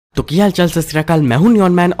तो क्या हाल चाल सत श्री अकाल, मैं हूं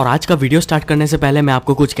unknwon और आज का वीडियो स्टार्ट करने से पहले मैं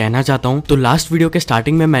आपको कुछ कहना चाहता हूं। तो लास्ट वीडियो के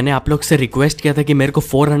स्टार्टिंग में मैंने आप लोग से रिक्वेस्ट किया था कि मेरे को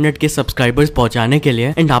 400 के सब्सक्राइबर्स पहुंचाने के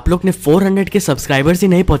लिए, एंड आप लोग ने 400 के सब्सक्राइबर्स ही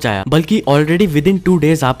नहीं पहुंचाया बल्कि ऑलरेडी विद इन 2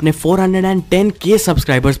 डेज आपने 410 के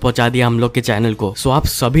सब्सक्राइबर्स पहुंचा दिया हम लोग के चैनल को। सो आप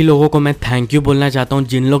सभी लोगों को मैं थैंक यू बोलना चाहता हूँ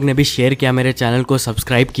जिन लोग ने भी शेयर किया मेरे चैनल को,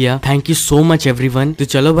 सब्सक्राइब किया। Thank you so much everyone. तो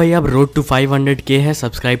चलो भाई अब रोड टू 500 के है,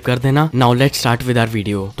 सब्सक्राइब कर देना। Now let's start with our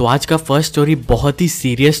video. तो आज का फर्स्ट स्टोरी बहुत ही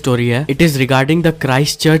सीरियस स्टोरी है। It is regarding the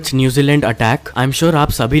Christchurch New Zealand attack. I am sure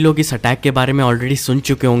आप सभी लोग इस अटैक के बारे में ऑलरेडी सुन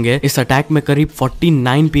चुके होंगे। इस अटैक में करीब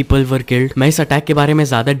 49 पीपल वर किल्ड। मैं इस अटैक के बारे में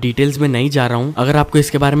ज्यादा डिटेल्स में नहीं जा रहा हूँ। अगर आपको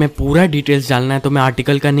इसके बारे में पूरा डिटेल्स जानना है तो मैं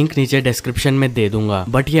आर्टिकल का लिंक नीचे डिस्क्रिप्शन में दे दूंगा।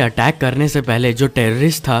 बट ये अटैक करने से पहले जो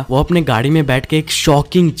टेररिस्ट था वो अपने गाड़ी में बैठ के एक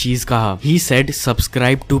शॉकिंग चीज कहा। He said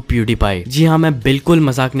subscribe to PewDiePie। जी हाँ, मैं बिल्कुल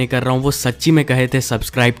मजाक नहीं कर रहा हूँ, वो सच्ची में कहे थे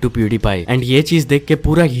सब्सक्राइब टू PewDiePie। एंड ये चीज देख के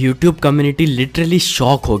पूरा यूट्यूब कम्युनिटी लिटरली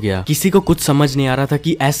शॉक हो गया। किसी को कुछ समझ नहीं आ रहा था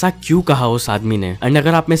कि ऐसा क्यों कहा उस आदमी ने। एंड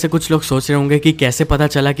अगर आप में से कुछ लोग सोच रहे होंगे कि कैसे पता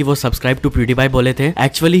चला कि वो सब्सक्राइब टू PewDiePie बोले थे,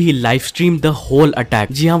 actually he live stream the whole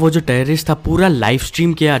attack. जी हाँ, वो जो टेररिस्ट था पूरा लाइव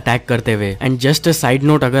स्ट्रीम किया अटैक करते हुए। And just a side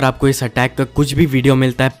note, अगर आपको इस अटैक का कुछ भी वीडियो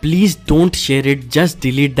मिलता है please don't share it, just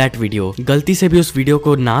delete that video. गलती से भी उस वीडियो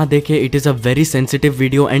को ना देखे। It is a very sensitive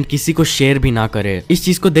video and किसी को शेयर भी ना करे। इस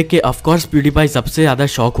चीज को देख के ऑफकोर्स PewDiePie सबसे ज्यादा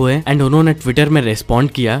शॉक हुए एंड उन्होंने ट्विटर में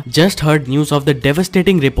रेस्पॉन्ड किया। Just heard news of the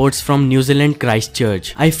devastating reports from New Zealand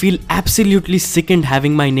Christchurch. I feel absolutely sickened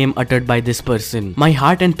having my name uttered by this person. My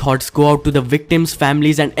heart and thoughts go out to the victims,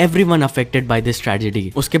 families and everyone affected by this tragedy.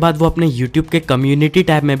 उसके बाद वो अपने YouTube के community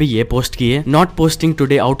tab में भी ये post किए, not posting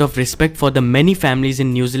today out of respect for the many families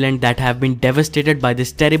in New Zealand that have been devastated by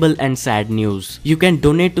this terrible and sad news. You can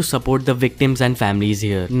donate to support the victims and families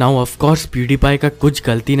here. Now of course PewDiePie का कुछ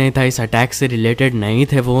गलती नहीं था, इस attack से related नहीं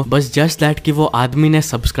थे वो, बस जस्ट दैट कि वो आदमी ने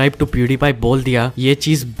सब्सक्राइब टू PewDiePie बोल दिया, ये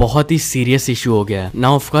चीज बहुत ही सीरियस इशू हो गया।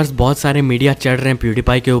 नाउ ऑफ कोर्स बहुत सारे मीडिया चढ़ रहे हैं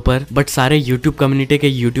PewDiePie के ऊपर, बट सारे यूट्यूब कम्युनिटी के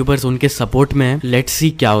यूट्यूबर्स उनके सपोर्ट में। लेट्स सी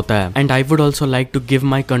क्या होता है। And I would also like to give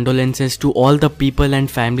my condolences to all the people and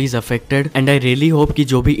families affected. And I really hope कि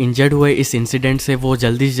जो भी इंजर्ड हुए इस इंसिडेंट से वो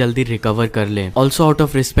जल्दी से जल्दी रिकवर कर ले। ऑल्सो आउट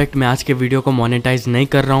ऑफ रिस्पेक्ट मैं आज के वीडियो को मोनेटाइज नहीं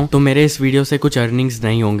कर रहा हूँ, तो मेरे इस वीडियो से कुछ अर्निंग्स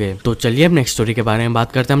नहीं होंगे। तो चलिए अब नेक्स्ट स्टोरी के बारे में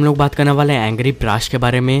बात करते हैं। हम लोग बात करने वाले हैं एंग्री प्राश के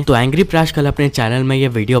बारे में। तो एंग्री प्राश कल अपने चैनल में ये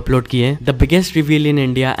वीडियो अपलोड किए, the biggest reveal in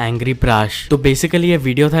India angry प्राश। तो बेसिकली ये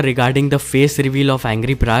वीडियो था regarding the face reveal of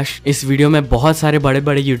angry प्राश। इस वीडियो में बहुत सारे बड़े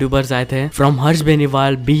बड़े यूट्यूबर्स आए थे, from Harsh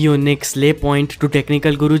Beniwal, be unique, slay point two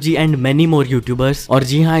technical Guruji and many more YouTubers. और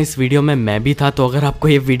जी हाँ, इस वीडियो में मैं भी था। तो अगर आपको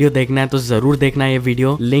ये वीडियो देखना है तो जरूर देखना ये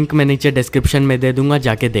वीडियो, लिंक मैं नीचे डिस्क्रिप्शन में दे दूंगा,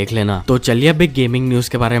 जाके देख लेना। तो चलिए अब एक गेमिंग न्यूज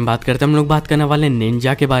के बारे में बात करते हैं। हम लोग बात करने वाले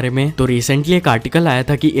निंजा के बारे में। तो रिसेंटली एक आर्टिकल आया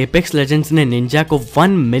था कि एपेक्स लेजेंड्स ने निंजा को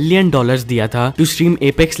 $1 मिलियन दिया था to stream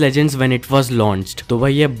apex legends when it was launched. तो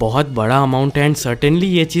भाई ये बहुत बड़ा अमाउंट है एंड सर्टेनली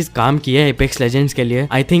ये चीज काम किया है एपेक्स लेजेंड्स के लिए।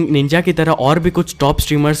 आई थिंक निंजा की तरह और भी कुछ टॉप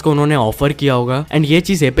स्ट्रीमर्स को उन्होंने ऑफर किया होगा एंड ये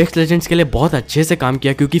चीज एपेक्स लेजेंड्स के लिए बहुत अच्छे से काम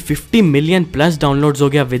किया, क्योंकि 50 मिलियन प्लस डाउनलोड्स हो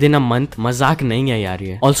गया विद इन अ मंथ। मजाक नहीं है यार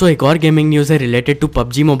ये। ऑल्सो एक और गेमिंग न्यूज है related to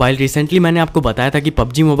PUBG mobile. Recently मैंने आपको बताया था कि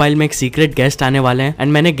PUBG मोबाइल में एक सीक्रेट गेस्ट आने वाले हैं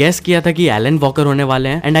एंड मैंने गेस किया था कि एलन वॉकर होने वाले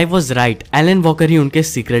हैं and I was right, Alan Walker ही उनके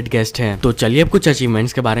सीक्रेट गेस्ट हैं। तो चलिए अब कुछ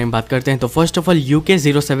अचीवमेंट्स के बारे में बात करते हैं। तो first of all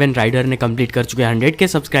UK07 rider ने कंप्लीट कर चुके हैं 100 के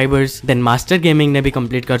सब्सक्राइबर्स। देन मास्टर गेमिंग ने भी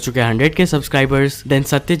कंप्लीट कर चुके हैं 100 के सब्सक्राइबर्स। देन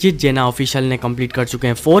सत्यजीत जेना ऑफिशियल ने कंप्लीट कर चुके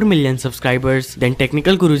हैं 4 मिलियन सब्सक्राइबर्स। देन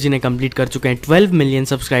टेक्निकल गुरुजी ने कंप्लीट कर चुके हैं 12 million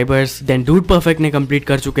subscribers. Then dude perfect ने कंप्लीट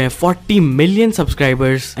कर चुके हैं 40 million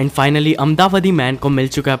subscribers. And finally Amdavadi man को मिल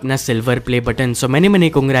चुका है अपना silver play button. So many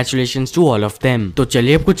congratulations to all of them. तो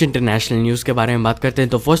चलिए अब कुछ इंटरनेशनल न्यूज के बारे में बात करते हैं।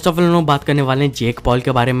 तो फर्स्ट ऑफ ऑल हम लोग बात करने वाले हैं जेक पॉल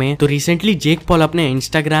के बारे में। तो रिसेंटली जेक पॉल अपने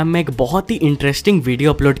इंस्टाग्राम में एक बहुत ही इंटरेस्टिंग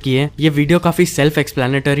वीडियो अपलोड की है। ये वीडियो काफी सेल्फ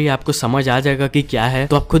एक्सप्लेनेटरी, आपको समझ आ जाएगा कि क्या है,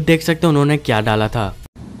 तो आप खुद देख सकते हैं उन्होंने क्या डाला था।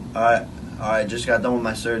 Alright, just got done with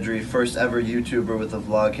my surgery. First ever YouTuber with a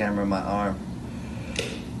vlog camera in my arm.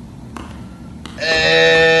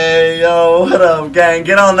 Hey, yo, what up, gang?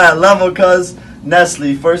 Get on that level, cuz.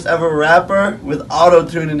 Nestle, first ever rapper with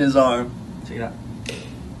auto-tune in his arm. Check it out.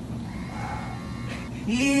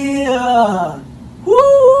 Yeah!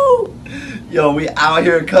 Woo! Yo, we out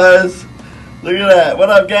here, cuz. Look at that.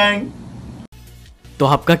 What up, gang? तो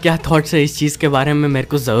आपका क्या thoughts है इस चीज के बारे में मेरे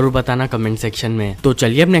को जरूर बताना कमेंट सेक्शन में। तो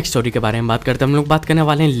चलिए अब नेक्स्ट स्टोरी के बारे में बात करते हैं। हम लोग बात करने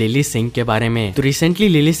वाले हैं लिली सिंह के बारे में। तो रिसेंटली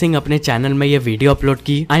लिली सिंह अपने चैनल में ये वीडियो अपलोड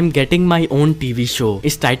की, I am getting my own TV show.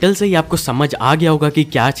 इस टाइटल से ही आपको समझ आ गया होगा कि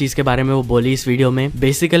क्या चीज के बारे में वो बोली इस वीडियो में।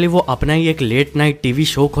 बेसिकली वो अपना ही एक लेट नाइट टीवी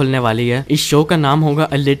शो खोलने वाली है। इस शो का नाम होगा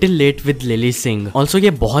a little late with lily Singh. Also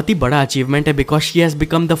ये बहुत ही बड़ा अचीवमेंट है because she has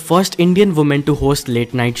become the first Indian women to host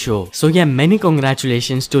late night show. सो ये many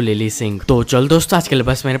congratulations to lily Singh. तो चल दोस्तों आज के लिए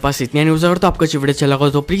बस मेरे पास इतनी न्यूज। अगर तो आपको वीडियो चला हो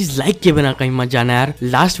तो प्लीज लाइक के बिना कहीं मत जाना यार।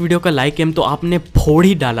 लास्ट वीडियो का लाइक एम तो आपने फोड़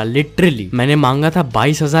ही डाला लिटरली। मैंने मांगा था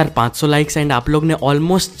 22,500 लाइक्स एंड आप लोग ने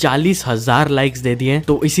ऑलमोस्ट 40,000 लाइक्स दे दिए।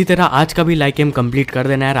 तो इसी तरह आज का भी लाइक एम कंप्लीट कर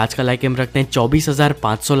देना यार। आज का लाइक एम रखते हैं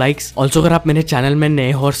 24,500 लाइक्स। ऑल्सो अगर आप मेरे चैनल में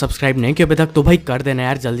नए हो और सब्सक्राइब नहीं किए अभी तक तो भाई कर देना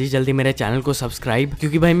यार जल्दी जल्दी मेरे चैनल को सब्सक्राइब,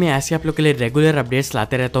 क्योंकि भाई मैं ऐसे आप लोग के लिए रेगुलर अपडेट्स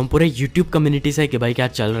लाते रहता हूँ पूरे यूट्यूब कम्युनिटी से कि भाई क्या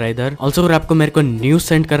चल रहा है इधर। ऑल्सो अगर आपको मेरे को न्यूज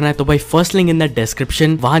सेंड करना है तो भाई first link in the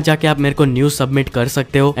description, वहां जाके आप मेरे को न्यूज सबमिट कर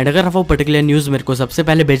सकते हो। एंड अगर आप वो पर्टिकुलर न्यूज मेरे को सबसे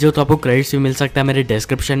पहले भेजो तो आपको क्रेडिट्स भी मिल सकता है मेरे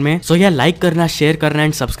डिस्क्रिप्शन में। सो यार लाइक करना, शेयर करना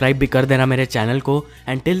एंड सब्सक्राइब भी कर देना मेरे चैनल को।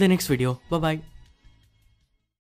 And till the next video, bye bye.